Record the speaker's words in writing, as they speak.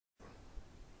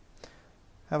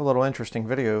have a little interesting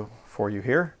video for you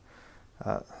here.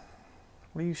 What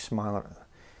are you smiling at?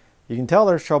 You can tell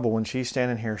there's trouble when she's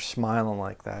standing here smiling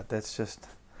like that. That's just,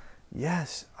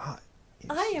 yes. I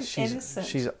am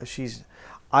innocent.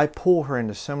 I pull her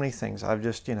into so many things. I've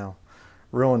just,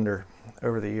 ruined her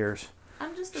over the years.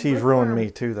 I'm just a She's bookworm. ruined me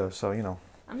too, though, so,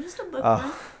 I'm just a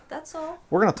bookworm. That's all.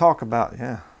 We're going to talk about,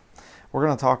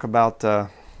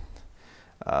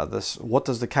 this. What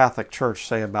does the Catholic Church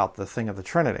say about the thing of the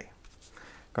Trinity?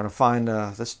 Going to find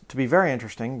this to be very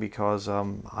interesting because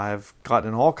I've gotten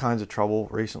in all kinds of trouble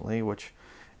recently, which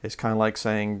is kind of like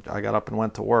saying I got up and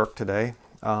went to work today.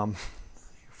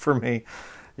 For me,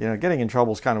 getting in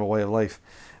trouble is kind of a way of life.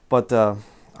 But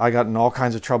I got in all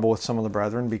kinds of trouble with some of the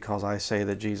brethren because I say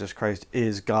that Jesus Christ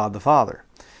is God the Father,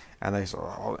 and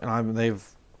they've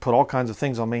put all kinds of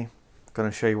things on me. I'm going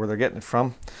to show you where they're getting it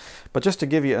from, but just to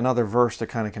give you another verse to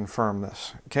kind of confirm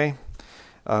this, okay?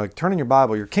 Turn in your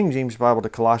Bible, your King James Bible, to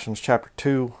Colossians chapter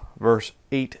 2, verse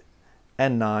 8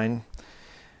 and 9.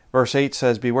 Verse 8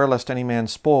 says, "Beware lest any man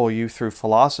spoil you through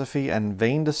philosophy and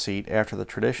vain deceit, after the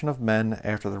tradition of men,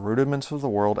 after the rudiments of the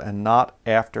world, and not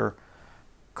after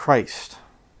Christ."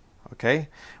 Okay?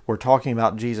 We're talking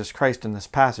about Jesus Christ in this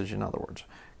passage, in other words.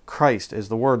 Christ is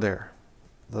the word there.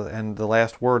 And the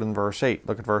last word in verse 8.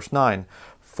 Look at verse 9.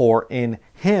 "For in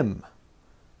him,"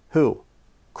 who?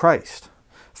 Christ.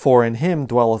 "For in him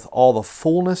dwelleth all the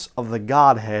fullness of the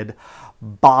Godhead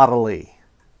bodily."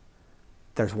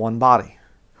 There's one body.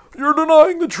 You're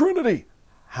denying the Trinity.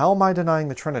 How am I denying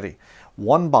the Trinity?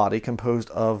 One body composed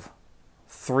of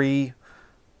three,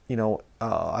 I don't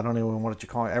even know what you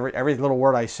call it. Every little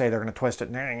word I say, they're going to twist it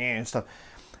and stuff.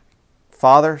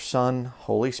 Father, Son,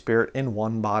 Holy Spirit in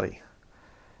one body.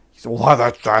 He said, well,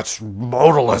 that's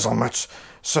modalism. It's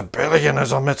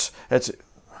Sabellianism. It's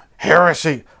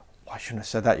heresy. I shouldn't have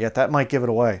said that yet. That might give it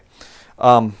away.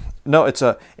 No, it's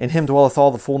in him dwelleth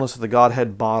all the fullness of the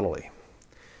Godhead bodily.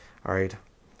 All right.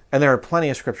 And there are plenty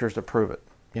of scriptures to prove it.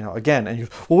 Again,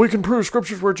 we can prove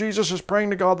scriptures where Jesus is praying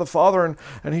to God the Father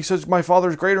and he says, my Father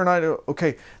is greater than I do.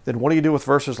 Okay, then what do you do with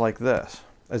verses like this?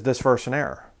 Is this verse an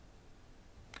error?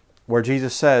 Where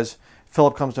Jesus says,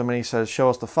 Philip comes to him and he says, show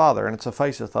us the Father, and it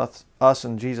sufficeth us.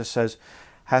 And Jesus says,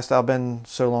 hast thou been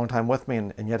so long time with me,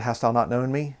 and yet hast thou not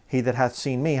known me? He that hath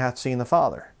seen me hath seen the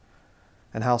Father.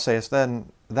 And how sayest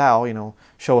then thou,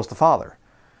 show us the Father?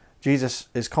 Jesus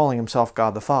is calling himself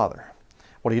God the Father.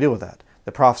 What do you do with that?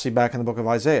 The prophecy back in the book of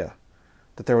Isaiah,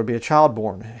 that there would be a child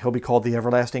born. He'll be called the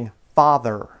everlasting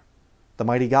Father, the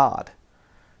mighty God.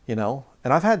 And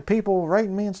I've had people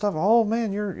writing me and stuff, oh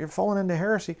man, you're falling into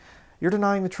heresy. You're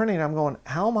denying the Trinity. And I'm going,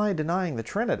 how am I denying the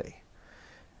Trinity?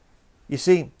 You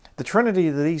see, the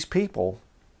Trinity to these people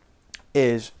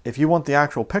is, if you want the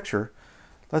actual picture,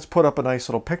 let's put up a nice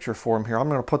little picture for them here. I'm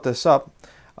going to put this up.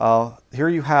 Here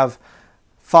you have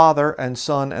Father and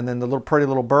Son, and then the pretty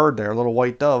little bird there, little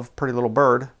white dove, pretty little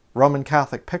bird, Roman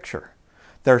Catholic picture.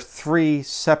 They're three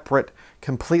separate,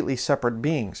 completely separate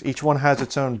beings. Each one has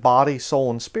its own body, soul,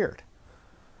 and spirit.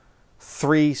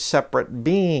 Three separate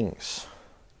beings.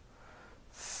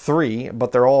 Three,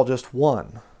 but they're all just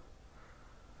one.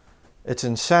 It's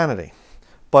insanity.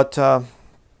 But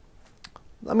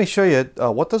let me show you,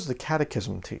 what does the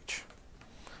Catechism teach?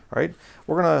 All right,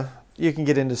 you can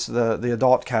get into the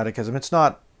adult catechism. It's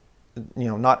not,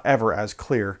 not ever as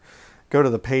clear. Go to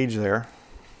the page there.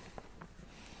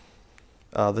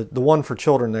 The one for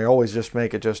children, they always just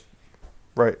make it just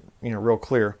right, real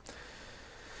clear.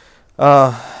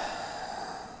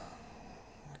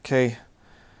 Okay.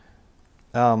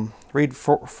 Read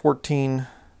 14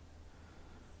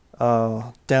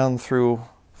 down through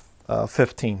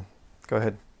 15. Go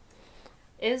ahead.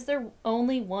 Is there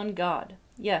only one God?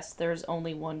 Yes, there is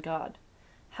only one God.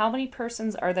 How many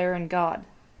persons are there in God?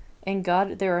 In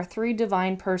God there are three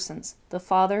divine persons, the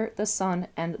Father, the Son,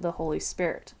 and the Holy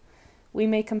Spirit. We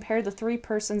may compare the three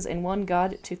persons in one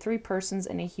God to three persons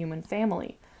in a human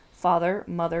family, father,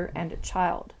 mother, and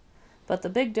child. But the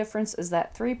big difference is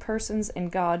that three persons in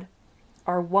God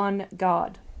are one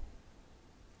God.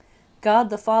 God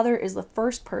the Father is the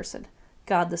first person.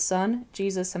 God the Son,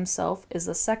 Jesus himself, is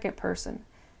the second person.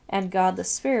 And God the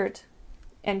Spirit,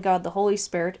 and God the Holy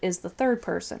Spirit is the third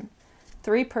person.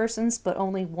 Three persons, but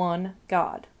only one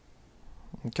God.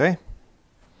 Okay.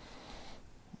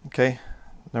 Okay.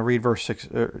 Now read verse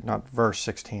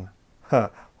 16.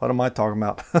 What am I talking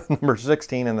about? Number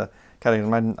 16 in the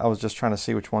Catechism. I was just trying to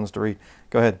see which ones to read.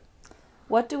 Go ahead.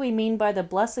 What do we mean by the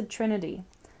Blessed Trinity?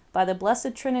 By the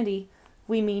Blessed Trinity,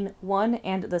 we mean one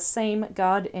and the same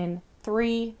God in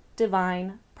three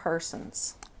divine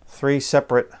persons. Three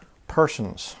separate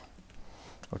persons.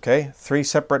 Okay? Three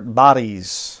separate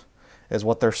bodies. is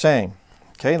what they're saying.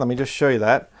 Okay, let me just show you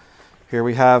that. Here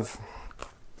we have,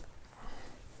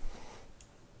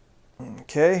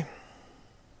 okay,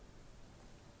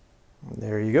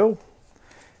 there you go.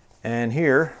 And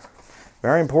here,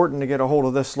 very important to get a hold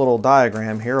of this little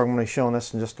diagram here. I'm going to be showing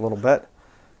this in just a little bit.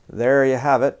 There you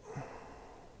have it.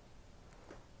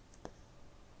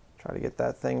 Try to get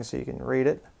that thing so you can read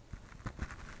it.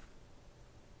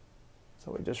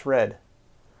 So we just read.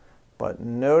 But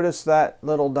notice that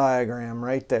little diagram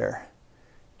right there.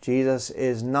 Jesus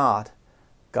is not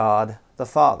God the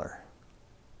Father.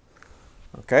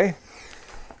 Okay?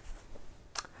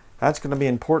 That's going to be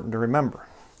important to remember.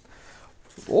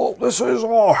 Well, this is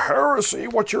all heresy.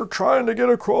 What you're trying to get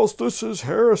across, this is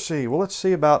heresy. Well, let's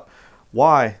see about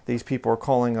why these people are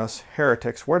calling us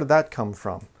heretics. Where did that come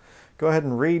from? Go ahead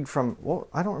and read from, well,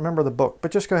 I don't remember the book,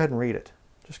 but just go ahead and read it.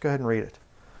 Just go ahead and read it.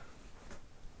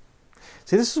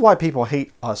 See, this is why people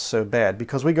hate us so bad,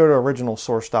 because we go to original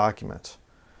source documents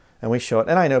and we show it.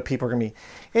 And I know people are going to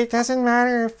be, it doesn't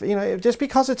matter if, you know, just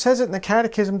because it says it in the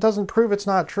catechism doesn't prove it's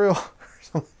not true.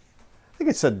 I think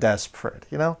it's so desperate,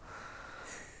 you know.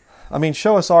 I mean,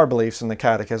 show us our beliefs in the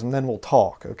catechism, then we'll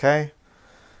talk, okay?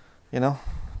 You know?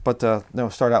 But, no,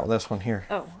 start out with this one here.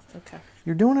 Oh, okay.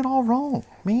 You're doing it all wrong,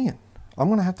 man. I'm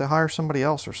going to have to hire somebody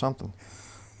else or something.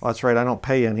 Well, that's right, I don't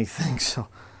pay anything, so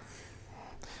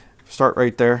start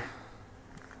right there.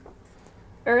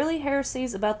 Early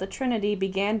heresies about the Trinity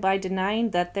began by denying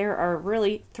that there are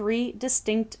really three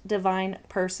distinct divine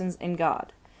persons in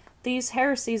God. These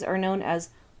heresies are known as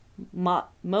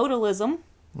modalism,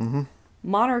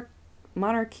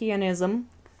 monarchianism,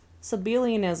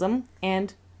 Sabellianism,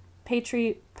 and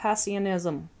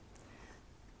patripassianism.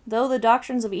 Though the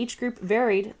doctrines of each group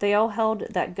varied, they all held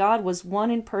that God was one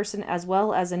in person as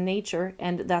well as in nature,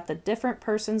 and that the different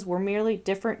persons were merely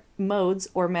different modes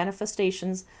or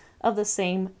manifestations of the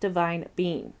same divine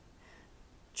being.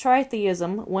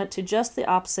 Tritheism went to just the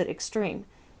opposite extreme.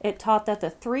 It taught that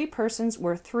the three persons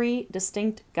were three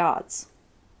distinct gods.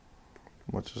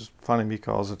 Which is funny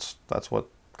because that's what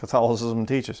Catholicism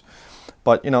teaches.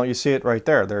 But, you know, you see it right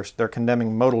there. They're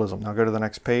condemning modalism. Now go to the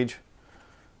next page.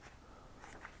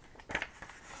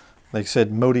 They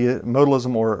said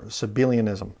modalism or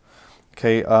Sabellianism.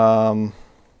 Okay,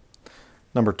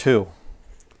 number 2.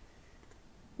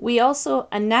 We also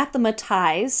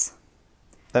anathematize.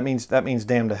 That means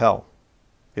damned to hell.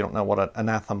 If you don't know what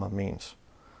anathema means.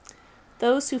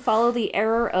 Those who follow the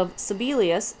error of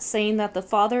Sabellius, saying that the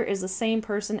Father is the same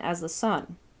person as the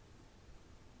Son.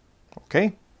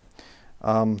 Okay.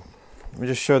 Let me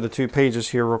just show the 2 pages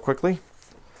here real quickly.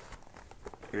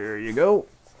 Here you go.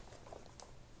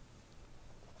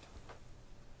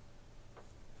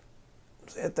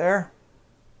 See it there?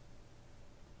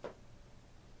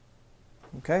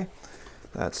 Okay.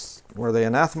 That's where they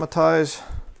anathematize.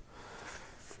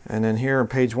 And then here on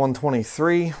page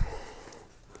 123,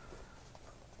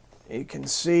 you can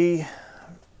see,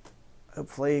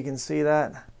 hopefully you can see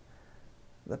that,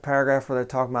 the paragraph where they're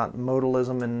talking about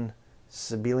modalism and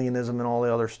Sabellianism and all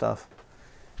the other stuff.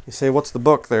 You say, what's the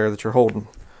book there that you're holding?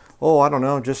 Oh, I don't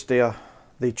know, just the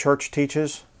Church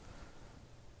Teaches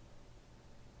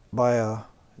by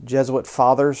Jesuit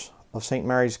Fathers of St.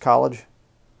 Mary's College.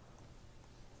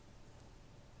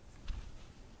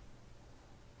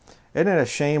 Isn't it a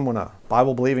shame when a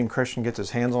Bible-believing Christian gets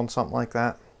his hands on something like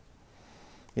that?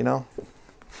 You know?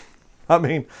 I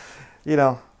mean, you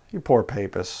know, you poor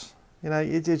papists. You know,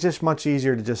 it's just much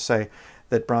easier to just say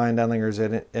that Brian Denlinger's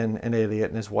an idiot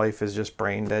and his wife is just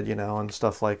brain dead, you know, and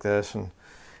stuff like this and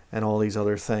all these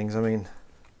other things. I mean,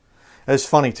 it's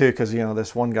funny too because, you know,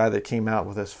 this one guy that came out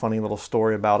with this funny little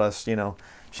story about us, you know,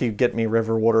 she'd get me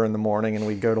river water in the morning and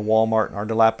we'd go to Walmart in our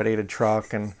dilapidated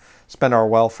truck and spend our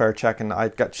welfare check, and I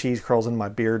got cheese curls in my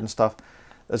beard and stuff.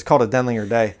 It's called a Denlinger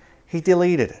Day. He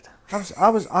deleted it. I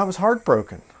was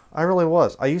heartbroken. I really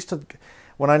was. I used to,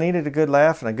 when I needed a good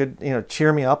laugh and a good, you know,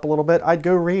 cheer me up a little bit, I'd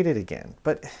go read it again.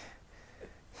 But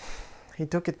he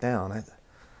took it down. It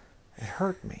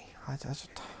hurt me. I just,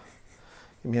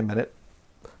 give me a minute.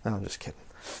 No, I'm just kidding.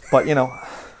 But, you know,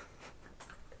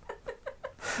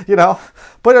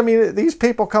 but I mean, these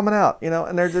people coming out, you know,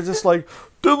 and they're just like,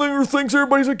 Denlinger thinks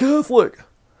everybody's a Catholic.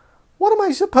 What am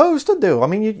I supposed to do? I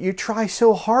mean, you try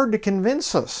so hard to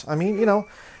convince us. I mean, you know,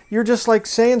 you're just like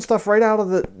saying stuff right out of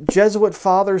the Jesuit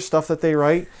Fathers stuff that they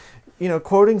write, you know,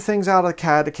 quoting things out of the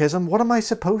catechism. What am I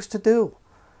supposed to do?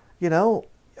 You know,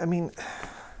 I mean,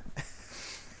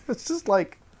 it's just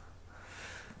like,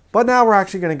 but now we're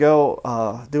actually going to go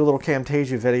do a little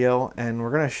Camtasia video, and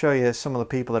we're going to show you some of the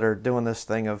people that are doing this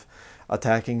thing of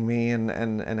attacking me and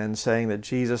then saying that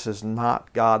Jesus is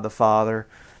not God the Father,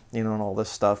 you know, and all this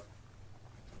stuff.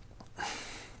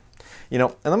 You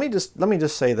know, and let me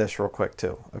just say this real quick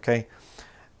too, okay?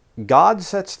 God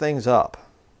sets things up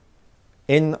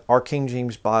in our King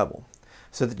James Bible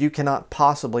so that you cannot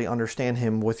possibly understand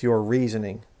him with your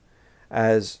reasoning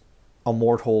as a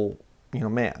mortal,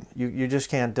 man. You just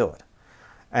can't do it.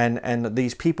 And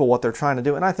these people, what they're trying to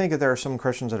do, and I think that there are some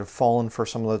Christians that have fallen for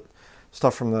some of the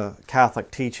stuff from the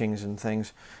Catholic teachings and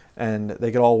things, and they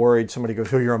get all worried. Somebody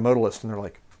goes, "Oh, you're a modalist," and they're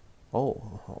like,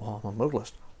 "Oh, I'm a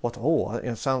modalist. What? Oh,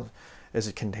 it sounds. Is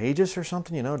it contagious or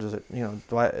something? Does it?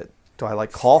 Do I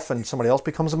like cough and somebody else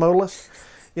becomes a modalist?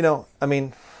 I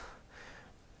mean,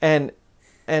 and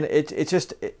it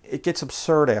just gets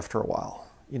absurd after a while.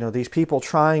 These people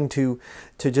trying to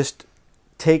just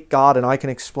take God and I can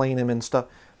explain him and stuff.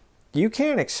 You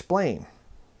can't explain.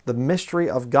 The mystery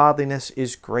of godliness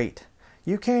is great.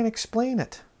 You can't explain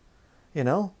it.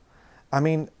 I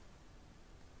mean,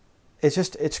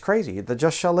 it's crazy. The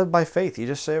just shall live by faith. You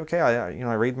just say, okay,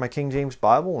 I read my King James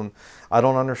Bible and I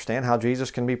don't understand how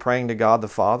Jesus can be praying to God the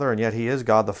Father and yet he is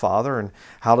God the Father, and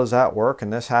how does that work,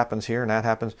 and this happens here and that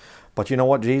happens. But you know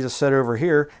what Jesus said over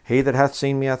here? He that hath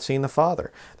seen me hath seen the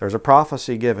Father. There's a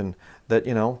prophecy given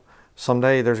that,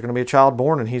 someday there's going to be a child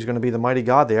born and he's going to be the mighty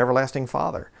God, the everlasting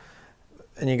Father.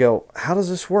 And you go, how does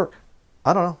this work?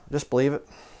 I don't know. Just believe it.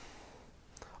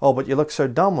 Oh, but you look so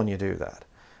dumb when you do that.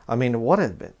 I mean, what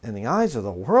in the eyes of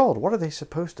the world, what are they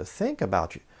supposed to think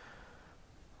about you?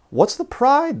 What's the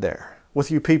pride there with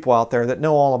you people out there that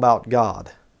know all about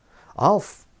God? I'll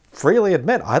freely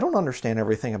admit, I don't understand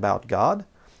everything about God.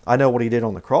 I know what he did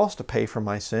on the cross to pay for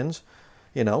my sins.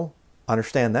 I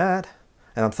understand that.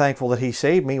 And I'm thankful that he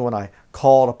saved me when I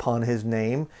called upon his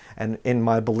name and in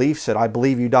my belief said, I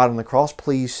believe you died on the cross,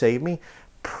 please save me.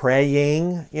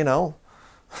 Praying,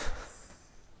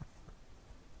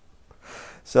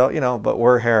 So, but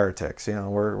we're heretics,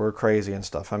 we're crazy and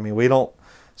stuff. I mean, we don't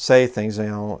say things,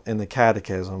 in the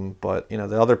catechism, but,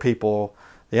 the other people,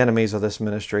 the enemies of this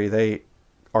ministry, they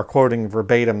are quoting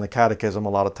verbatim the catechism a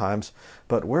lot of times,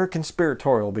 but we're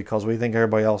conspiratorial because we think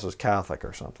everybody else is Catholic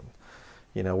or something.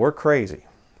 We're crazy.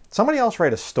 Somebody else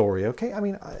write a story, okay? I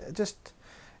mean,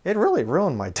 it really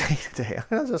ruined my day today.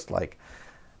 I was just like,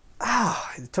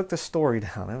 it took the story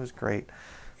down. It was great.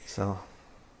 So,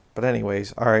 but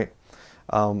anyways, all right.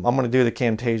 I'm going to do the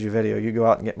Camtasia video. You go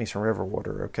out and get me some river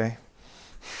water, okay?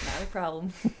 Not a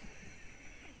problem.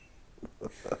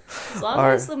 As long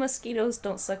as the mosquitoes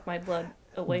don't suck my blood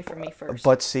away from me first.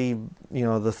 But see,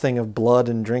 the thing of blood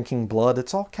and drinking blood,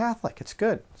 it's all Catholic. It's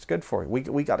good. It's good for you.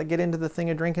 We got to get into the thing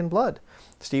of drinking blood.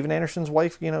 Stephen Anderson's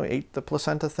wife, ate the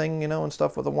placenta thing, and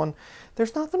stuff with the one.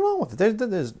 There's nothing wrong with it.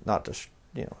 There's not just,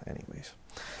 anyways.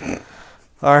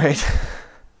 All right.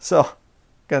 So,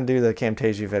 going to do the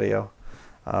Camtasia video.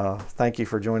 Thank you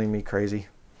for joining me, crazy.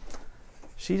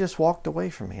 She just walked away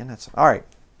from me, and that's all right.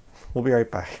 We'll be right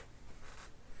back.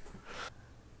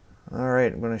 All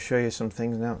right, I'm going to show you some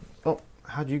things now. Oh,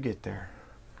 how'd you get there?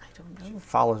 I don't know. She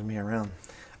follows me around.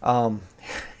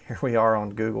 Here we are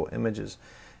on Google Images.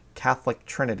 Catholic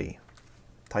Trinity.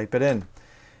 Type it in.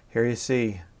 Here you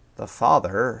see the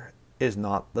Father is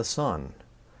not the Son.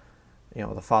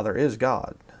 The Father is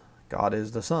God. God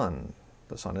is the Son.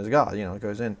 The Son is God. It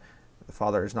goes in. The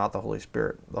Father is not the Holy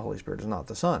Spirit. The Holy Spirit is not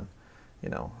the Son.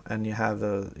 And you have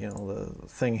the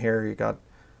thing here. You got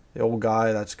the old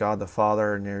guy, that's God the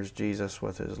Father, and there's Jesus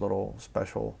with his little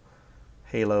special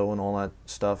halo and all that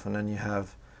stuff. And then you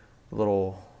have the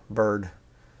little bird,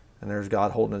 and there's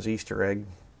God holding his Easter egg.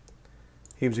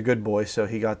 He was a good boy, so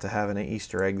he got to have an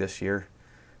Easter egg this year.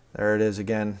 There it is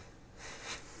again.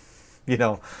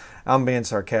 I'm being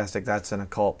sarcastic. That's an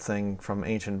occult thing from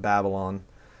ancient Babylon.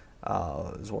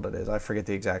 Is what it is. I forget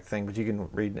the exact thing, but you can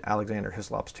read Alexander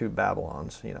Hislop's Two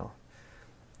Babylons,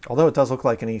 Although it does look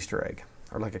like an Easter egg,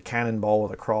 or like a cannonball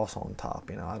with a cross on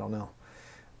top, I don't know.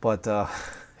 But, but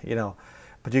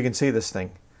you can see this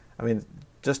thing. I mean,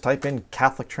 just type in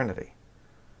Catholic Trinity.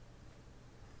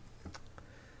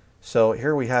 So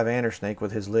here we have Andersnake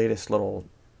with his latest little,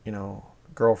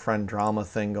 girlfriend drama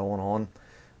thing going on.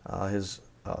 His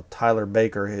Tyler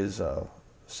Baker, his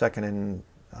second in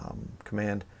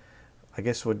command, I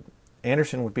guess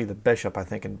Anderson would be the bishop, I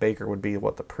think, and Baker would be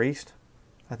the priest,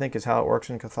 I think is how it works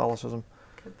in Catholicism.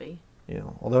 Could be.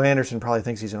 Although Anderson probably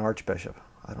thinks he's an archbishop.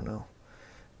 I don't know.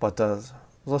 But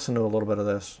listen to a little bit of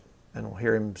this, and we'll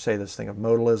hear him say this thing of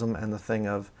modalism and the thing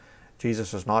of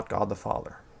Jesus is not God the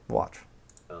Father. Watch.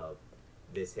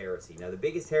 This heresy. Now, the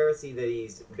biggest heresy that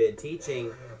he's been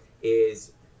teaching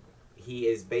is he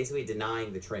is basically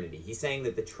denying the Trinity. He's saying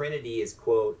that the Trinity is,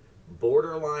 quote,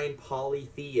 borderline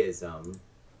polytheism.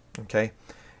 Okay.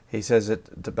 He says it's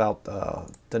about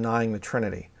denying the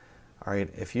Trinity. All right.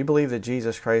 If you believe that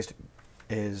Jesus Christ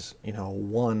is, you know,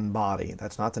 one body.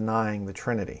 That's not denying the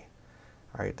Trinity.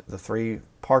 All right, the three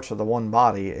parts of the one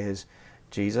body is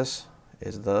Jesus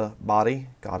is the body,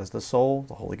 God is the soul,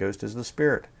 the Holy Ghost is the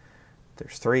Spirit.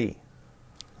 There's three.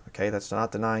 Okay, that's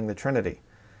not denying the Trinity.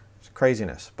 It's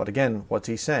craziness. But again, what's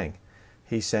he saying?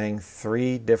 He's saying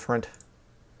three different,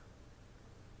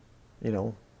 you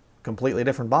know, completely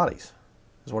different bodies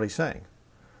is what he's saying.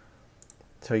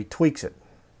 So he tweaks it,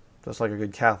 just like a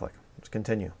good Catholic. Let's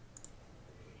continue.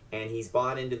 And he's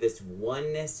bought into this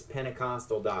oneness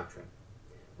Pentecostal doctrine,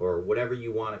 or whatever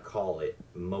you want to call it,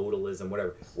 modalism,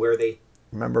 whatever, where they...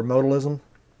 Remember modalism?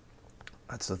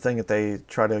 That's the thing that they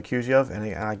try to accuse you of. And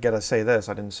I gotta say this,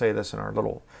 I didn't say this in our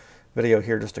little video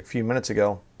here just a few minutes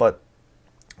ago, but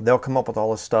they'll come up with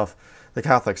all this stuff. The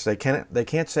Catholics, they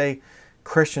can't say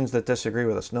Christians that disagree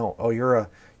with us. No, oh, you're a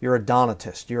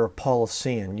Donatist, you're a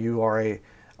Paulician, you are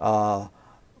a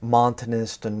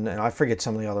Montanist, and I forget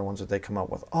some of the other ones that they come up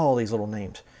with. All these little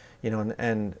names, you know,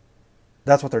 and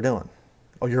that's what they're doing.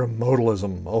 Oh, you're a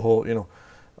modalism. Oh, you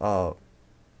know,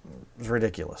 it's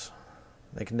ridiculous.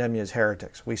 They condemn you as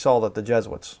heretics. We saw that the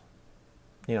Jesuits,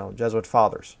 you know, Jesuit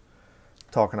fathers,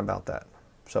 talking about that.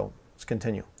 So let's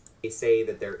continue. They say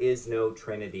that there is no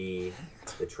Trinity.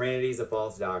 The Trinity is a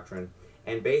false doctrine.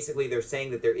 And basically they're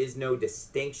saying that there is no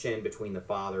distinction between the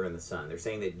Father and the Son. They're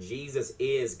saying that Jesus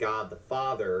is God the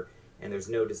Father, and there's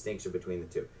no distinction between the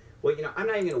two. Well, you know, I'm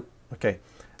not even going to... Okay,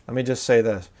 let me just say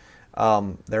this.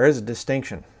 There is a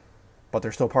distinction, but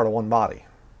they're still part of one body.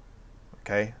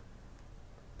 Okay?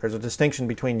 There's a distinction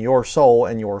between your soul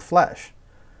and your flesh.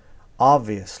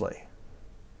 Obviously.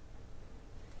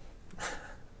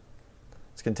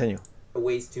 Let's continue.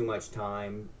 Waste too much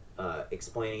time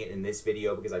explaining it in this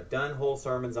video, because I've done whole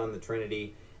sermons on the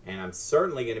Trinity, and I'm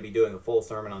certainly going to be doing a full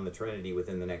sermon on the Trinity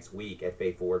within the next week at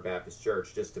Faithful Word Baptist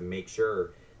Church, just to make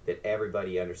sure that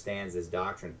everybody understands this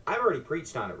doctrine. I've already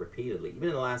preached on it repeatedly. Even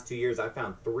in the last 2 years, I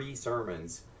found 3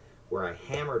 sermons where I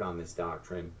hammered on this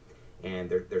doctrine, and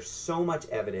there's so much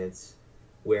evidence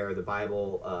where the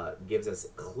Bible gives us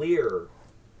clear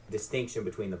distinction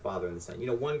between the Father and the Son. You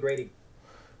know, one great...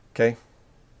 Okay.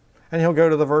 And he'll go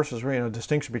to the verses where, you know,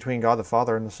 distinction between God the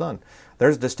Father and the Son.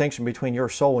 There's a distinction between your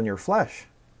soul and your flesh.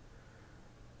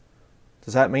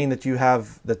 Does that mean that you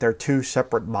have, that they're two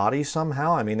separate bodies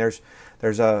somehow? I mean, there's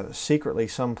a secretly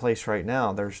someplace right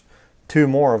now, there's 2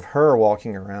 more of her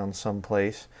walking around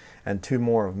someplace and 2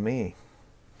 more of me.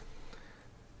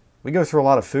 We go through a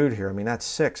lot of food here. I mean, that's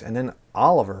 6. And then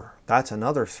Oliver, that's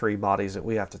another 3 bodies that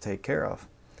we have to take care of.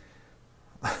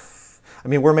 I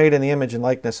mean, we're made in the image and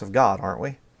likeness of God, aren't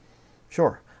we?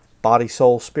 Sure. Body,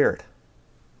 soul, spirit.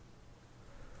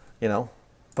 You know,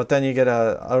 but then you get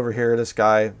over here, this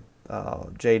guy,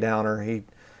 Jay Downer, he, you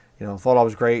know, thought I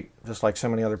was great, just like so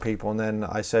many other people. And then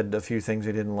I said a few things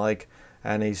he didn't like,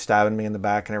 and he's stabbing me in the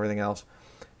back and everything else.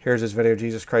 Here's his video,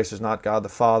 Jesus Christ is not God the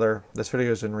Father. This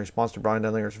video is in response to Brian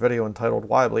Denlinger's video entitled,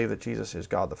 Why I Believe That Jesus is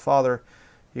God the Father.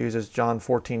 He uses John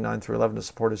 14:9-11 to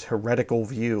support his heretical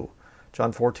view.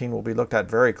 John 14 will be looked at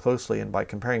very closely, and by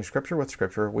comparing Scripture with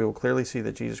Scripture, we will clearly see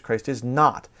that Jesus Christ is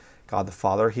not God the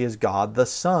Father. He is God the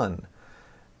Son.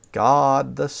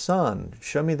 God the Son.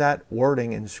 Show me that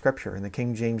wording in Scripture, in the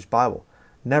King James Bible.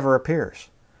 Never appears.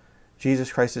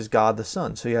 Jesus Christ is God the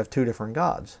Son. So you have 2 different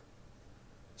gods.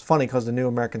 It's funny because the New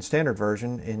American Standard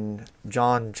Version, in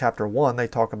John chapter 1, they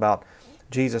talk about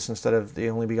Jesus instead of the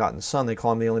only begotten Son. They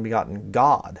call him the only begotten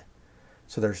God.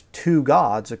 So there's 2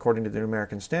 gods according to the New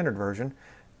American Standard Version.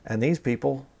 And these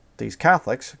people, these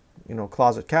Catholics, you know,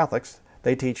 closet Catholics,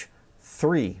 they teach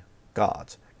 3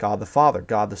 gods. God the Father,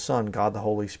 God the Son, God the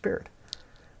Holy Spirit.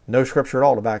 No Scripture at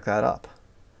all to back that up.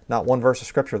 Not one verse of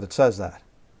Scripture that says that.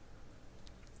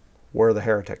 We're the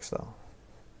heretics, though.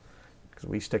 Because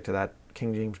we stick to that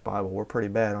King James Bible. We're pretty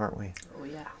bad, aren't we? Oh,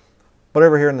 yeah. But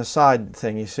over here in the side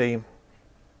thing, you see,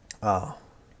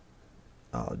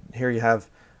 here you have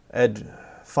Ed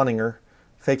Funninger,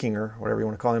 Fakinger, whatever you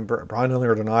want to call him. Brian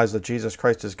Denlinger denies that Jesus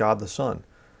Christ is God the Son.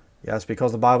 Yes,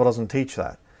 because the Bible doesn't teach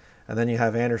that. And then you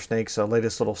have Andersnake's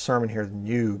latest little sermon here,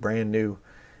 new, brand new.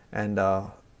 And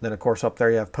then, of course, up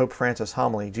there you have Pope Francis'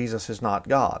 homily, Jesus is not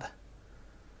God.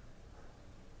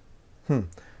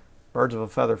 Birds of a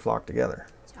feather flock together.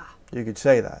 Yeah. You could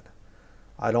say that.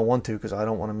 I don't want to, because I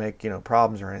don't want to make, you know,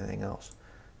 problems or anything else.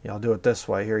 You know, I'll do it this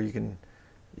way. Here you can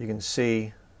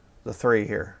see the 3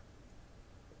 here,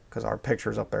 because our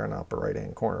picture's up there in the upper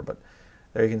right-hand corner. But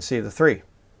there you can see the 3.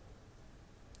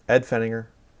 Ed Fenninger,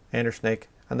 Andersnake,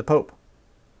 and the Pope.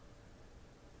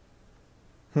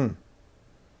 But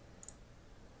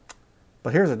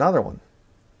here's another one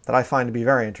that I find to be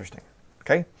very interesting.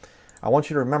 Okay? I want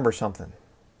you to remember something.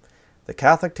 The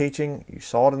Catholic teaching, you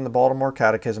saw it in the Baltimore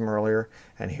Catechism earlier,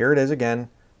 and here it is again.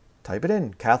 Type it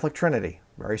in, Catholic Trinity.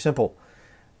 Very simple.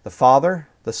 The Father,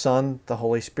 the Son, the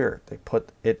Holy Spirit. They put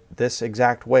it this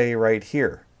exact way right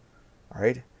here. All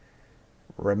right?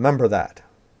 Remember that.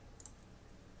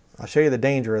 I'll show you the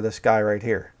danger of this guy right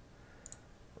here.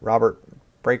 Robert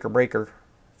Breaker,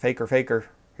 Faker.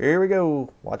 Here we go.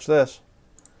 Watch this.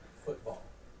 Football.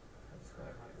 I'm just going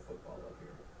to have football up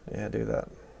here. Yeah, do that.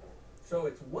 So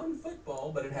it's one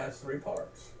football, but it has three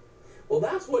parts. Well,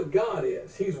 that's what God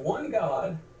is. He's one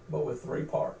God, but with three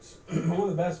parts. One of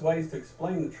the best ways to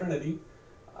explain the Trinity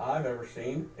I've ever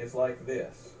seen is like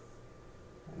this.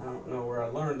 And I don't know where I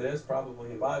learned this,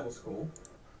 probably in Bible school.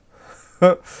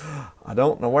 I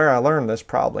don't know where I learned this,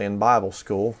 probably in Bible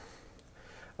school.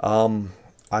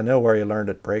 I know where you learned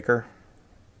it, Breaker.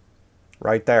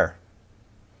 Right there.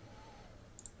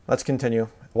 Let's continue.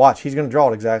 Watch, he's going to draw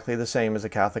it exactly the same as the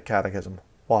Catholic Catechism.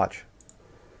 Watch.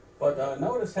 But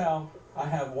notice how I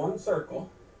have one circle,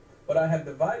 but I have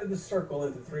divided the circle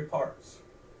into three parts.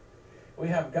 We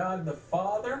have God the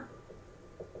Father,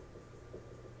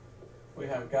 we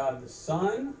have God the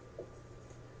Son,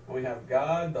 and we have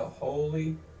God the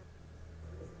Holy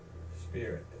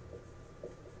Spirit.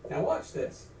 Now watch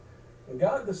this.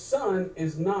 God the Son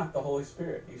is not the Holy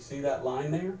Spirit. You see that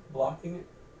line there blocking it?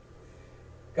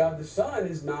 God the Son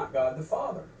is not God the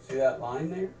Father. See that line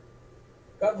there?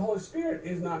 God the Holy Spirit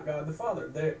is not God the Father.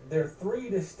 They're three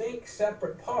distinct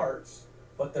separate parts,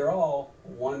 but they're all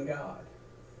one God.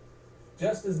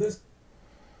 Just as this...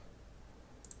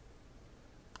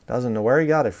 Doesn't know where he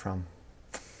got it from.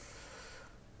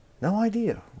 No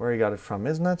idea where he got it from.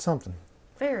 Isn't that something?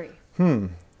 Very.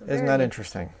 Isn't that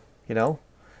interesting? You know?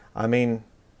 I mean,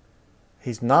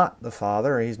 he's not the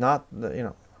Father. He's not the, you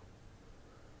know...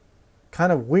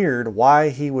 Kind of weird why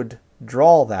he would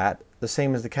draw that the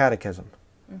same as the Catechism.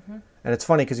 And it's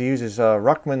funny because he uses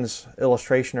Ruckman's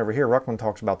illustration over here. Ruckman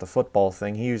talks about the football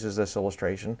thing. He uses this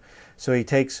illustration. So he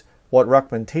takes what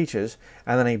Ruckman teaches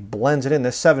and then he blends it in.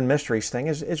 This Seven Mysteries thing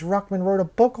is Ruckman wrote a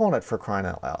book on it, for crying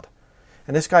out loud.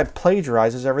 And this guy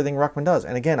plagiarizes everything Ruckman does.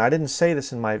 And again, I didn't say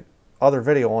this in my other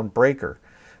video on Breaker,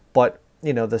 but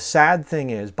you know, the sad thing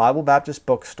is Bible Baptist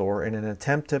Bookstore, in an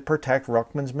attempt to protect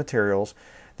Ruckman's materials,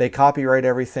 they copyright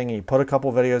everything. And you put a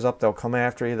couple videos up, they'll come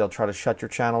after you. They'll try to shut your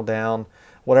channel down,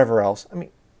 whatever else. I mean,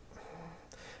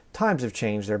 times have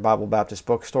changed there, Bible Baptist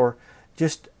Bookstore.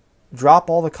 Just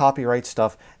drop all the copyright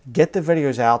stuff. Get the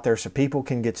videos out there so people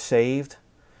can get saved.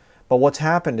 But what's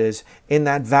happened is, in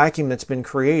that vacuum that's been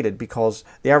created, because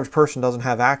the average person doesn't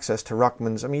have access to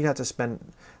Ruckman's, I mean, you have to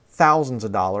spend thousands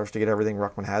of dollars to get everything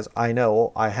Ruckman has. I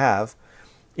know, I have.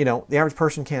 You know, the average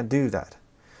person can't do that.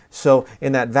 So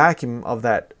in that vacuum of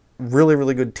that really,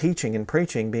 really good teaching and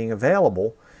preaching being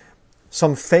available,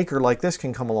 some faker like this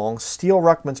can come along, steal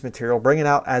Ruckman's material, bring it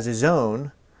out as his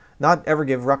own, not ever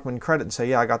give Ruckman credit and say,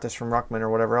 yeah, I got this from Ruckman or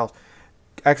whatever else.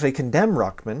 Actually condemn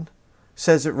Ruckman,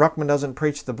 says that Ruckman doesn't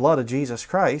preach the blood of Jesus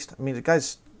Christ. I mean, the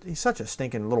guy's, he's such a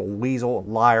stinking little weasel,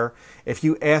 liar. If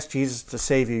you ask Jesus to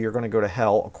save you, you're going to go to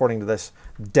hell, according to this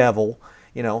devil,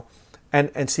 you know.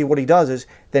 And see, what he does is,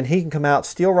 then he can come out,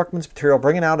 steal Ruckman's material,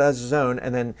 bring it out as his own,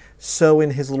 and then sow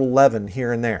in his little leaven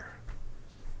here and there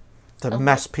to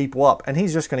mess people up. And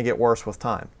he's just going to get worse with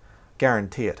time.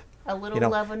 Guarantee it. A little you know?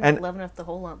 leaven, and, leaveneth the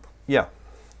whole lump. Yeah.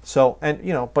 So, and,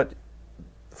 you know, but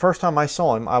the first time I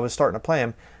saw him, I was starting to play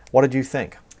him. What did you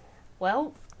think?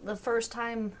 Well, the first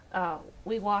time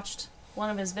we watched one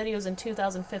of his videos in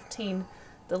 2015,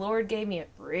 the Lord gave me a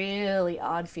really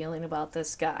odd feeling about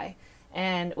this guy.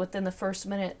 And within the first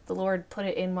minute, the Lord put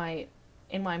it in my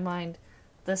mind,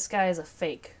 this guy is a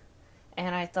fake.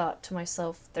 And I thought to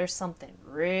myself, there's something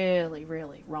really,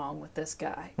 really wrong with this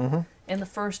guy. In the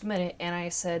first minute, and I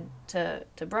said to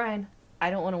Brian,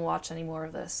 I don't want to watch any more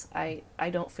of this. I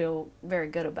don't feel very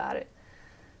good about it.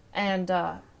 And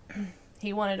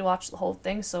he wanted to watch the whole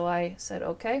thing, so I said,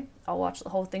 okay, I'll watch the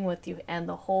whole thing with you. And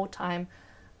the whole time,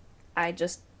 I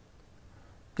just...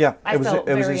 Yeah, it was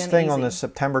his uneasy thing on the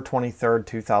September 23rd,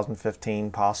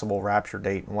 2015, possible rapture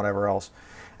date and whatever else.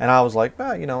 And I was like,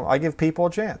 well, you know, I give people a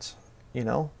chance, you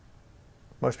know.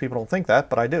 Most people don't think that,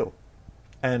 but I do.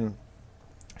 And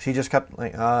she just kept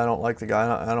like, I don't like the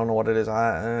guy. I don't know what it is.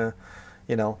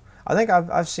 You know, I think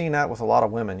I've seen that with a lot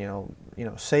of women, you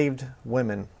know, saved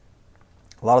women.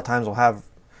 A lot of times will have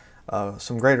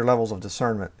some greater levels of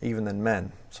discernment even than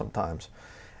men sometimes.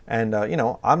 And, you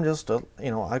know, I'm just, you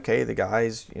know, okay, the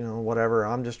guy's, you know, whatever.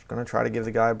 I'm just going to try to give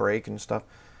the guy a break and stuff.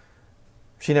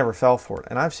 She never fell for it.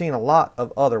 And I've seen a lot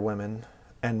of other women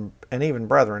and even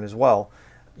brethren as well,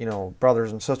 you know,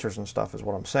 brothers and sisters and stuff is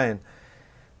what I'm saying,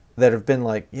 that have been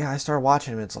like, yeah, I started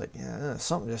watching him. It's like, yeah,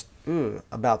 something just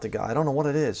about the guy. I don't know what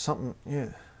it is. Something,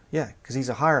 yeah, because he's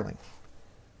a hireling.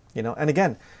 You know, and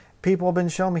again, people have been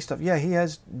showing me stuff. Yeah,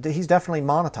 he's definitely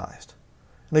monetized.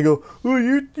 And they go, oh,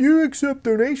 you accept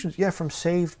donations. Yeah, from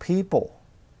saved people.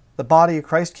 The body of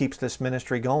Christ keeps this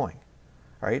ministry going,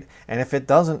 right? And if it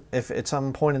doesn't, if at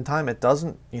some point in time it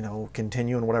doesn't, you know,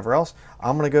 continue and whatever else,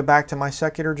 I'm going to go back to my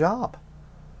secular job.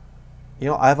 You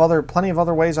know, I have plenty of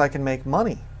other ways I can make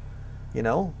money. You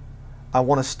know, I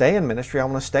want to stay in ministry. I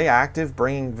want to stay active,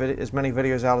 bringing as many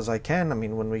videos out as I can. I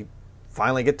mean, when we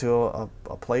finally get to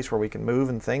a place where we can move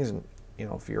and things, and you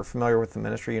know, if you're familiar with the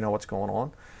ministry, you know what's going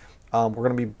on. We're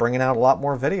going to be bringing out a lot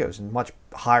more videos and much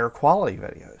higher quality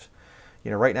videos.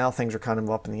 You know, right now things are kind of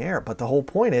up in the air, but the whole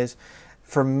point is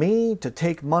for me to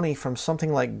take money from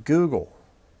something like Google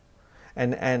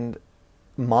and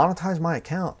monetize my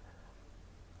account.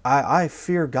 I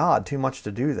fear God too much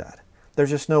to do that.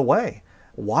 There's just no way.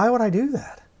 Why would I do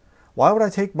that? Why would I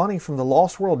take money from the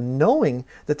lost world knowing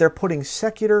that they're putting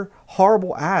secular,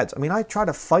 horrible ads? I mean, I try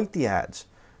to fight the ads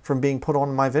from being put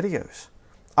on my videos.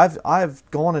 I've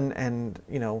gone and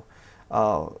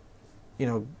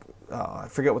I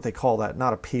forget what they call that.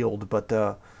 Not appealed, but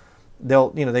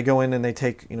they go in and they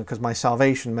take, you know, because my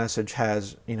salvation message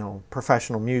has, you know,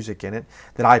 professional music in it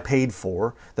that I paid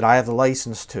for, that I have the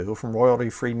license to from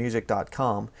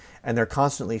royaltyfreemusic.com, and they're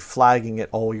constantly flagging it,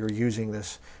 oh, you're using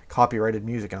this copyrighted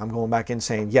music, and I'm going back in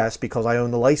saying yes because I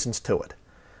own the license to it.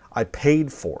 I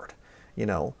paid for it, you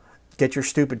know. Get your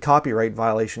stupid copyright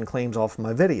violation claims off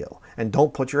my video and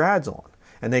don't put your ads on.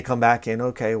 And they come back in,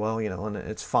 okay, well, you know, and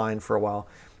it's fine for a while.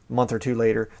 A month or two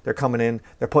later, they're coming in,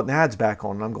 they're putting ads back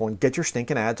on, and I'm going, get your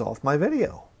stinking ads off my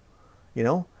video. You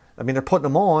know, I mean, they're putting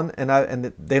them on,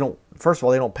 and they don't. First of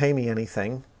all, they don't pay me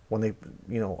anything when they,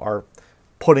 you know, are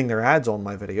putting their ads on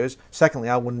my videos. Secondly,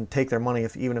 I wouldn't take their money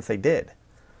even if they did.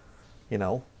 You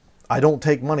know, I don't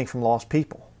take money from lost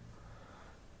people.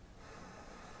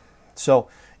 So,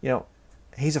 you know,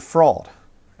 he's a fraud,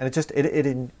 and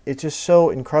it's just so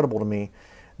incredible to me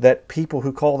that people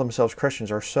who call themselves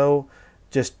Christians are so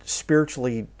just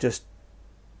spiritually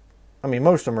I mean,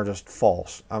 most of them are just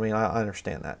false. I mean, I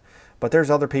understand that. But there's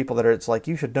other people that it's like,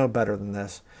 you should know better than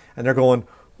this. And they're going,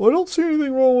 well, I don't see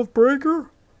anything wrong with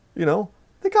Breaker. You know,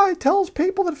 the guy tells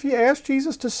people that if you ask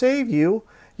Jesus to save you,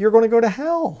 you're going to go to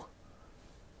hell.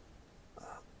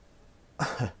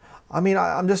 I mean,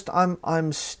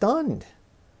 I'm stunned.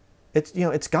 It's, you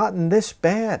know, it's gotten this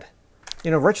bad. You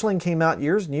know, Richling came out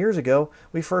years and years ago.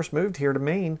 We first moved here to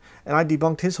Maine, and I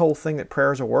debunked his whole thing that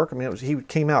prayers will work. I mean, he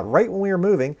came out right when we were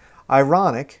moving.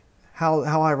 Ironic, how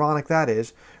ironic that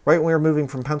is. Right when we were moving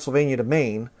from Pennsylvania to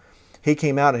Maine, he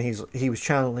came out and he was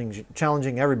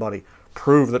challenging everybody.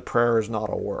 Prove that prayer is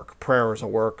not a work. Prayer is a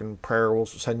work, and prayer will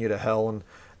send you to hell, and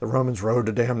the Romans road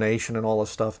to damnation, and all this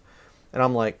stuff. And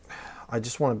I'm like, I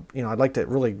just want to, you know, I'd like to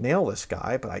really nail this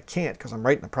guy, but I can't because I'm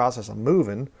right in the process of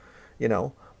moving, you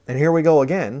know. And here we go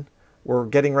again. We're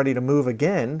getting ready to move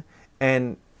again,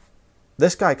 and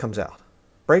this guy comes out.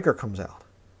 Breaker comes out.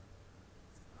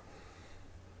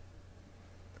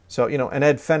 So, you know, and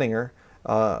Ed Fenninger,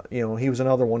 you know, he was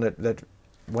another one that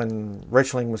when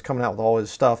Richling was coming out with all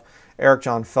his stuff, Eric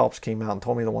John Phelps came out and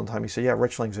told me the one time, he said, yeah,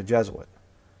 Richling's a Jesuit.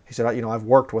 He said, you know, I've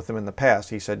worked with him in the past.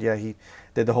 He said, yeah, he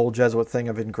did the whole Jesuit thing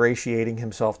of ingratiating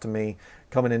himself to me,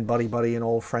 coming in buddy, an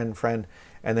old friend,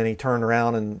 and then he turned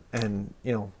around and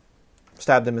you know,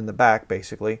 stabbed him in the back,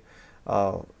 basically.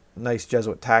 Nice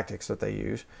Jesuit tactics that they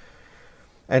use.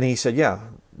 And he said, yeah,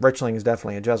 Richling is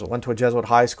definitely a Jesuit. Went to a Jesuit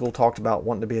high school, talked about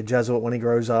wanting to be a Jesuit when he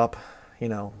grows up, you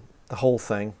know, the whole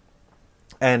thing.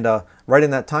 And right in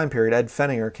that time period, Ed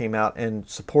Fenninger came out in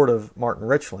support of Martin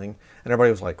Richling, and everybody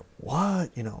was like,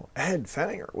 what? You know, Ed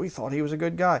Fenninger, we thought he was a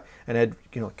good guy. And Ed,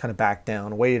 you know, kind of backed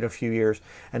down, waited a few years,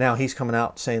 and now he's coming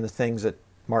out saying the things that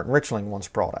Martin Richling once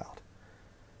brought out,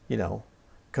 you know,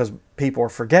 because people are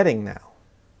forgetting now.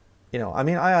 You know, I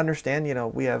mean, I understand, you know,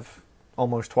 we have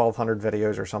almost 1,200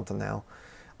 videos or something now.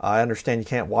 I understand you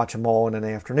can't watch them all in an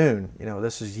afternoon. You know,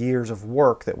 this is years of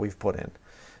work that we've put in.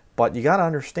 But you got to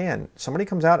understand, somebody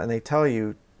comes out and they tell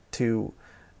you to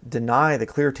deny the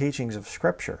clear teachings of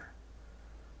Scripture,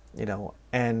 you know,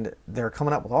 and they're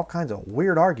coming up with all kinds of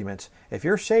weird arguments. If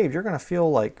you're saved, you're going to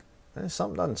feel like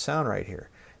something doesn't sound right here.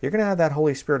 You're going to have that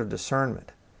Holy Spirit of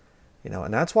discernment, you know,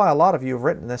 and that's why a lot of you have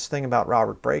written this thing about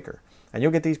Robert Breaker. And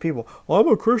you'll get these people, well, I'm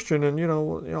a Christian, and, you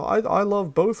know, I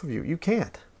love both of you. You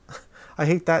can't. I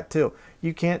hate that too.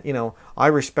 You can't, you know, I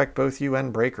respect both you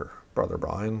and Breaker, Brother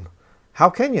Brian. How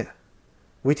can you?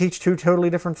 We teach two totally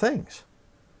different things.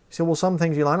 You say, well, some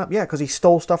things you line up. Yeah, because he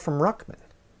stole stuff from Ruckman.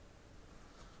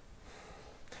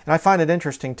 And I find it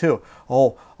interesting too.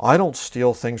 Oh, I don't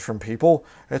steal things from people.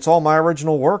 It's all my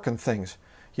original work and things,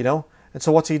 you know. And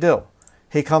so what's he do?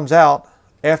 He comes out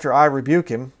after I rebuke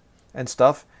him and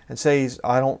stuff and says,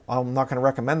 I'm not going to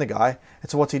recommend the guy. And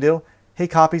so what's he do? He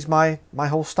copies my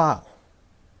whole style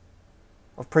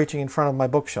of preaching in front of my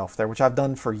bookshelf there, which I've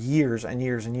done for years and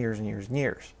years and years and years and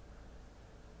years.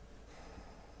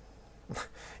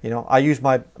 You know, I use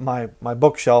my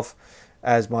bookshelf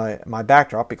as my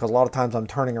backdrop because a lot of times I'm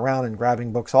turning around and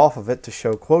grabbing books off of it to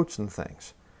show quotes and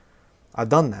things. I've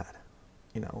done that,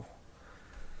 you know.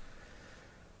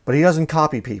 But he doesn't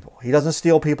copy people. He doesn't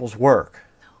steal people's work.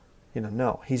 You know,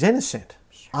 no. He's innocent.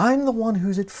 Sure. I'm the one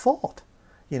who's at fault.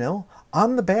 You know,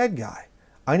 I'm the bad guy.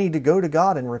 I need to go to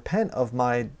God and repent of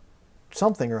my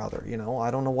something or other. You know,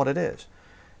 I don't know what it is.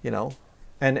 You know,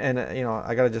 and you know,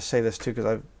 I got to just say this too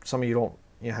because some of you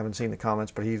haven't seen the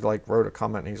comments, but he like wrote a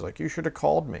comment and he's like, you should have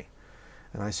called me.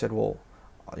 And I said, well,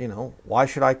 you know, why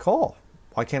should I call?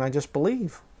 Why can't I just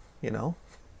believe? You know,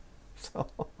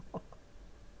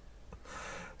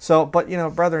 so, but you know,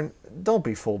 brethren, don't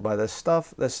be fooled by this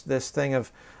stuff. This thing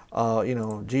of, you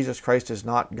know, Jesus Christ is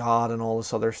not God and all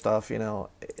this other stuff. You know,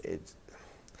 it's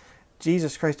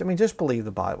Jesus Christ. I mean, just believe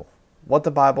the Bible, what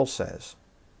the Bible says.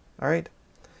 All right.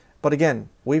 But again,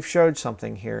 we've showed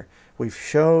something here. We've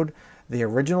showed the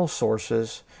original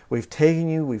sources. We've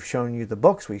shown you the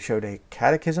books. We showed a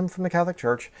catechism from the Catholic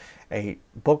Church, a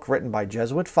book written by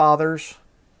Jesuit fathers.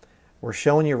 We're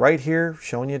showing you right here,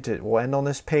 we'll end on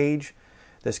this page,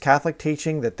 this Catholic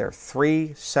teaching that they're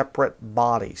three separate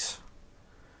bodies.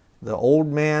 The old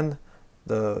man,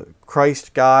 the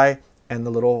Christ guy, and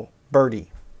the little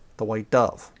birdie, the white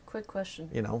dove. Quick question.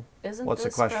 You know, Isn't what's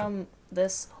this the question? from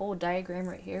this whole diagram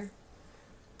right here,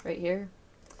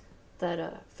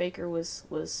 that Faker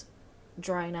was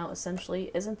drawing out essentially?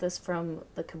 Isn't this from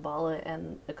the Kabbalah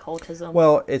and occultism?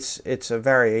 Well, it's a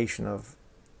variation of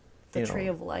the Tree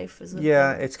of Life, isn't it?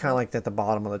 Yeah, it's kind of like at the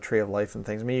bottom of the Tree of Life and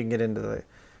things. I mean, you can get into the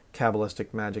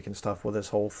Kabbalistic magic and stuff with this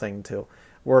whole thing too.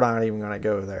 We're not even going to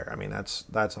go there. I mean,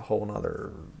 that's a whole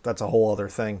other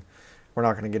thing. We're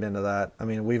not going to get into that. I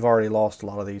mean, we've already lost a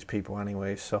lot of these people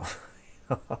anyway, so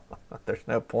there's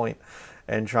no point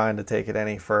in trying to take it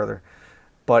any further.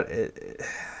 But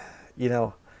you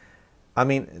know, I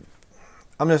mean,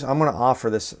 I'm going to offer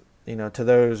this, you know, to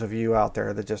those of you out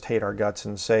there that just hate our guts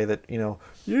and say that, you know,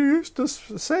 you used to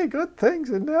say good things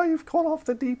and now you've gone off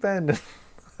the deep end.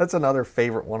 That's another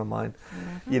favorite one of mine.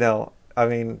 Mm-hmm. You know, I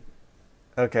mean,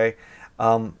 okay,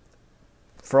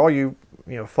 for all you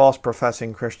false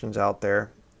professing Christians out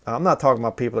there, I'm not talking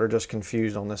about people that are just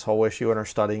confused on this whole issue and are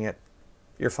studying it.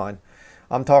 You're fine.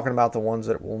 I'm talking about the ones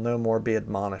that will no more be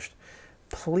admonished.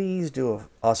 Please do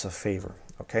us a favor,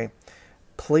 okay?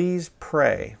 Please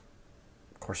pray.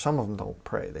 Of course, some of them don't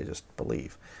pray. They just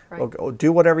believe. Right.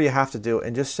 Do whatever you have to do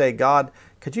and just say, God,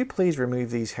 could you please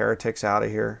remove these heretics out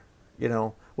of here? You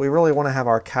know, we really want to have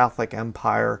our Catholic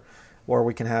empire where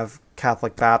we can have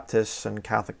Catholic Baptists and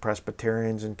Catholic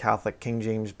Presbyterians and Catholic King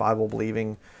James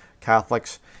Bible-believing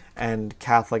Catholics and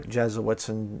Catholic Jesuits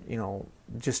and, you know,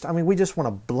 we just want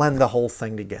to blend the whole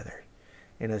thing together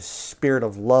in a spirit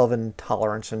of love and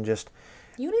tolerance and just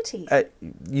unity.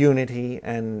 Unity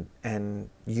and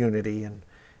unity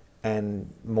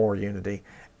and more unity.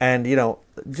 And, you know,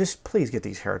 just please get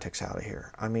these heretics out of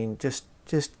here. I mean, just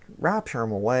rapture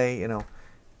them away, you know.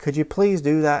 Could you please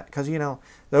do that? Because, you know,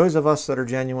 those of us that are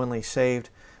genuinely saved,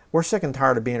 we're sick and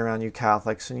tired of being around you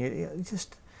Catholics. And you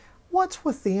just, what's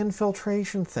with the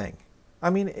infiltration thing? I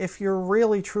mean, if you're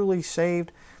really truly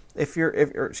saved, if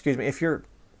you're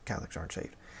Catholics aren't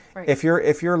saved. Right. If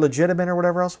you're legitimate or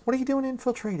whatever else, what are you doing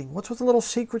infiltrating? What's with the little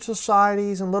secret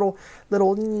societies and little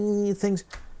things?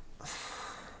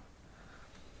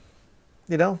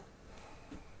 You know,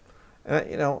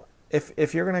 you know,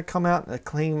 if you're going to come out and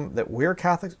claim that we're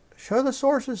Catholics, show the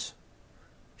sources.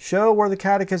 Show where the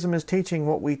Catechism is teaching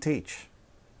what we teach.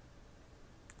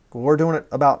 We're doing it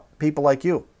about people like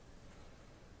you.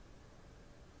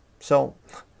 So,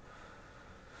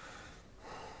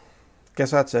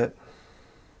 guess that's it.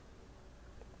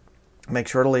 Make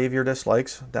sure to leave your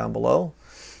dislikes down below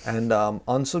and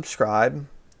unsubscribe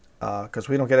because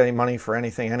we don't get any money for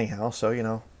anything anyhow. So, you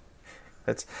know,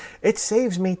 it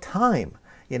saves me time.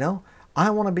 You know, I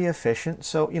want to be efficient.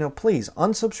 So, you know, please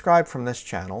unsubscribe from this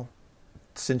channel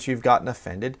since you've gotten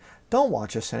offended. Don't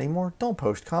watch us anymore. Don't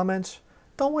post comments.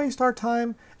 Don't waste our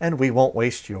time and we won't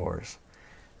waste yours.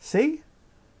 See?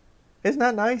 Isn't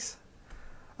that nice?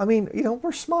 I mean, you know,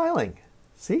 we're smiling.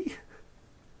 See?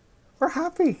 We're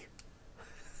happy.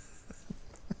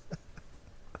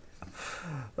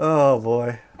 Oh,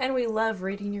 boy. And we love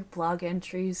reading your blog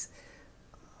entries.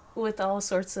 with all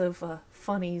sorts of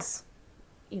funnies,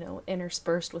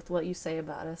 interspersed with what you say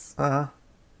about us.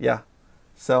 Yeah.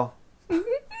 So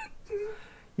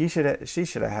she should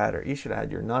have had her. You should have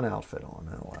had your nun outfit on.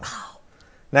 Oh well. Oh.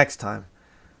 Next time,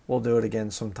 we'll do it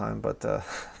again sometime. But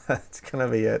that's gonna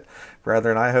be it,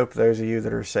 brethren. I hope those of you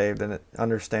that are saved and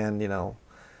understand,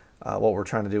 what we're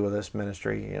trying to do with this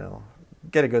ministry,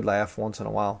 get a good laugh once in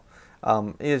a while.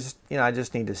 I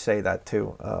just need to say that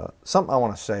too. Something I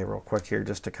want to say real quick here,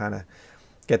 just to kind of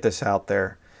get this out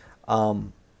there.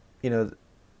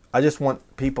 I just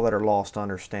want people that are lost to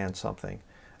understand something.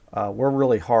 We're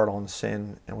really hard on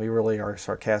sin, and we really are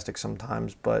sarcastic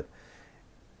sometimes, but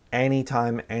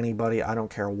anytime anybody, I don't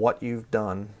care what you've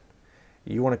done,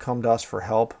 you want to come to us for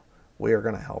help, we are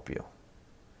going to help you.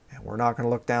 And we're not going to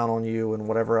look down on you and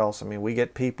whatever else. I mean, we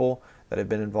get people that have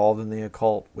been involved in the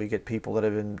occult. We get people that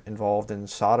have been involved in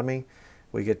sodomy.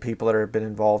 We get people that have been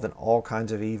involved in all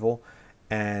kinds of evil.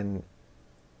 And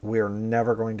we are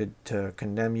never going to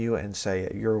condemn you and say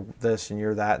you're this and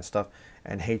you're that and stuff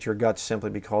and hate your guts simply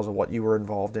because of what you were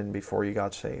involved in before you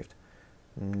got saved.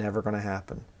 Never going to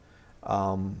happen.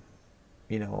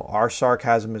 Our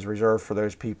sarcasm is reserved for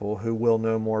those people who will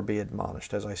no more be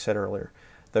admonished, as I said earlier.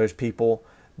 Those people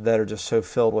that are just so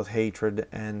filled with hatred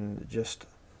and just,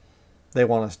 they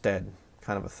want us dead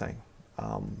kind of a thing.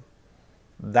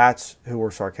 That's who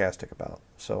we're sarcastic about.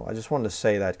 So I just wanted to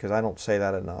say that because I don't say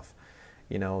that enough.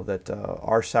 That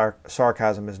our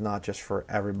sarcasm is not just for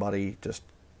everybody, just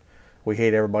we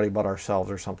hate everybody but ourselves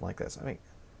or something like this. I mean,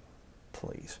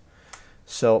 please.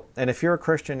 So, and if you're a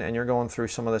Christian and you're going through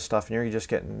some of this stuff and you're just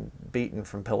getting beaten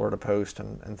from pillar to post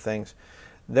and things,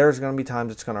 there's going to be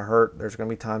times it's going to hurt. There's going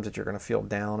to be times that you're going to feel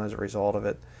down as a result of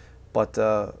it. But,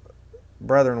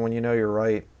 brethren, when you know you're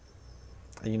right,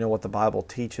 and you know what the Bible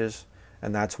teaches,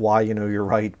 and that's why you know you're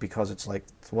right, because it's like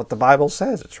it's what the Bible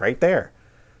says. It's right there.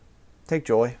 Take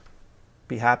joy.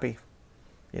 Be happy,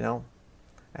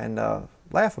 and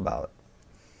laugh about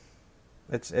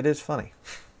it. It is funny,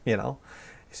 You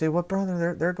say, what,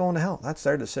 brother? They're going to hell. That's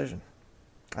their decision.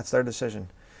 That's their decision.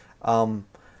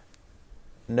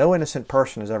 No innocent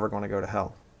person is ever going to go to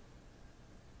hell.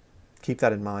 Keep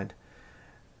that in mind.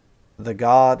 The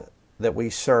God that we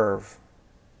serve,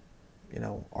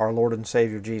 our Lord and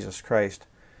Savior Jesus Christ,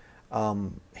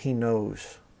 He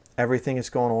knows everything that's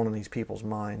going on in these people's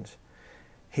minds.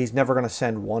 He's never going to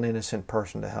send one innocent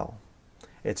person to hell.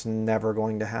 It's never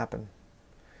going to happen.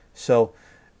 So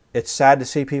it's sad to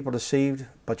see people deceived,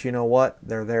 but you know what?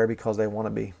 They're there because they want to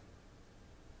be.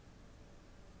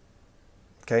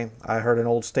 Okay? I heard an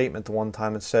old statement the one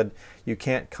time that said, you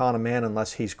can't con a man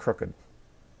unless he's crooked.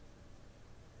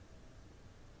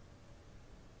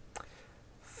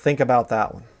 Think about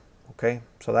that one. Okay?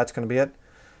 So that's going to be it.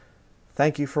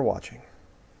 Thank you for watching.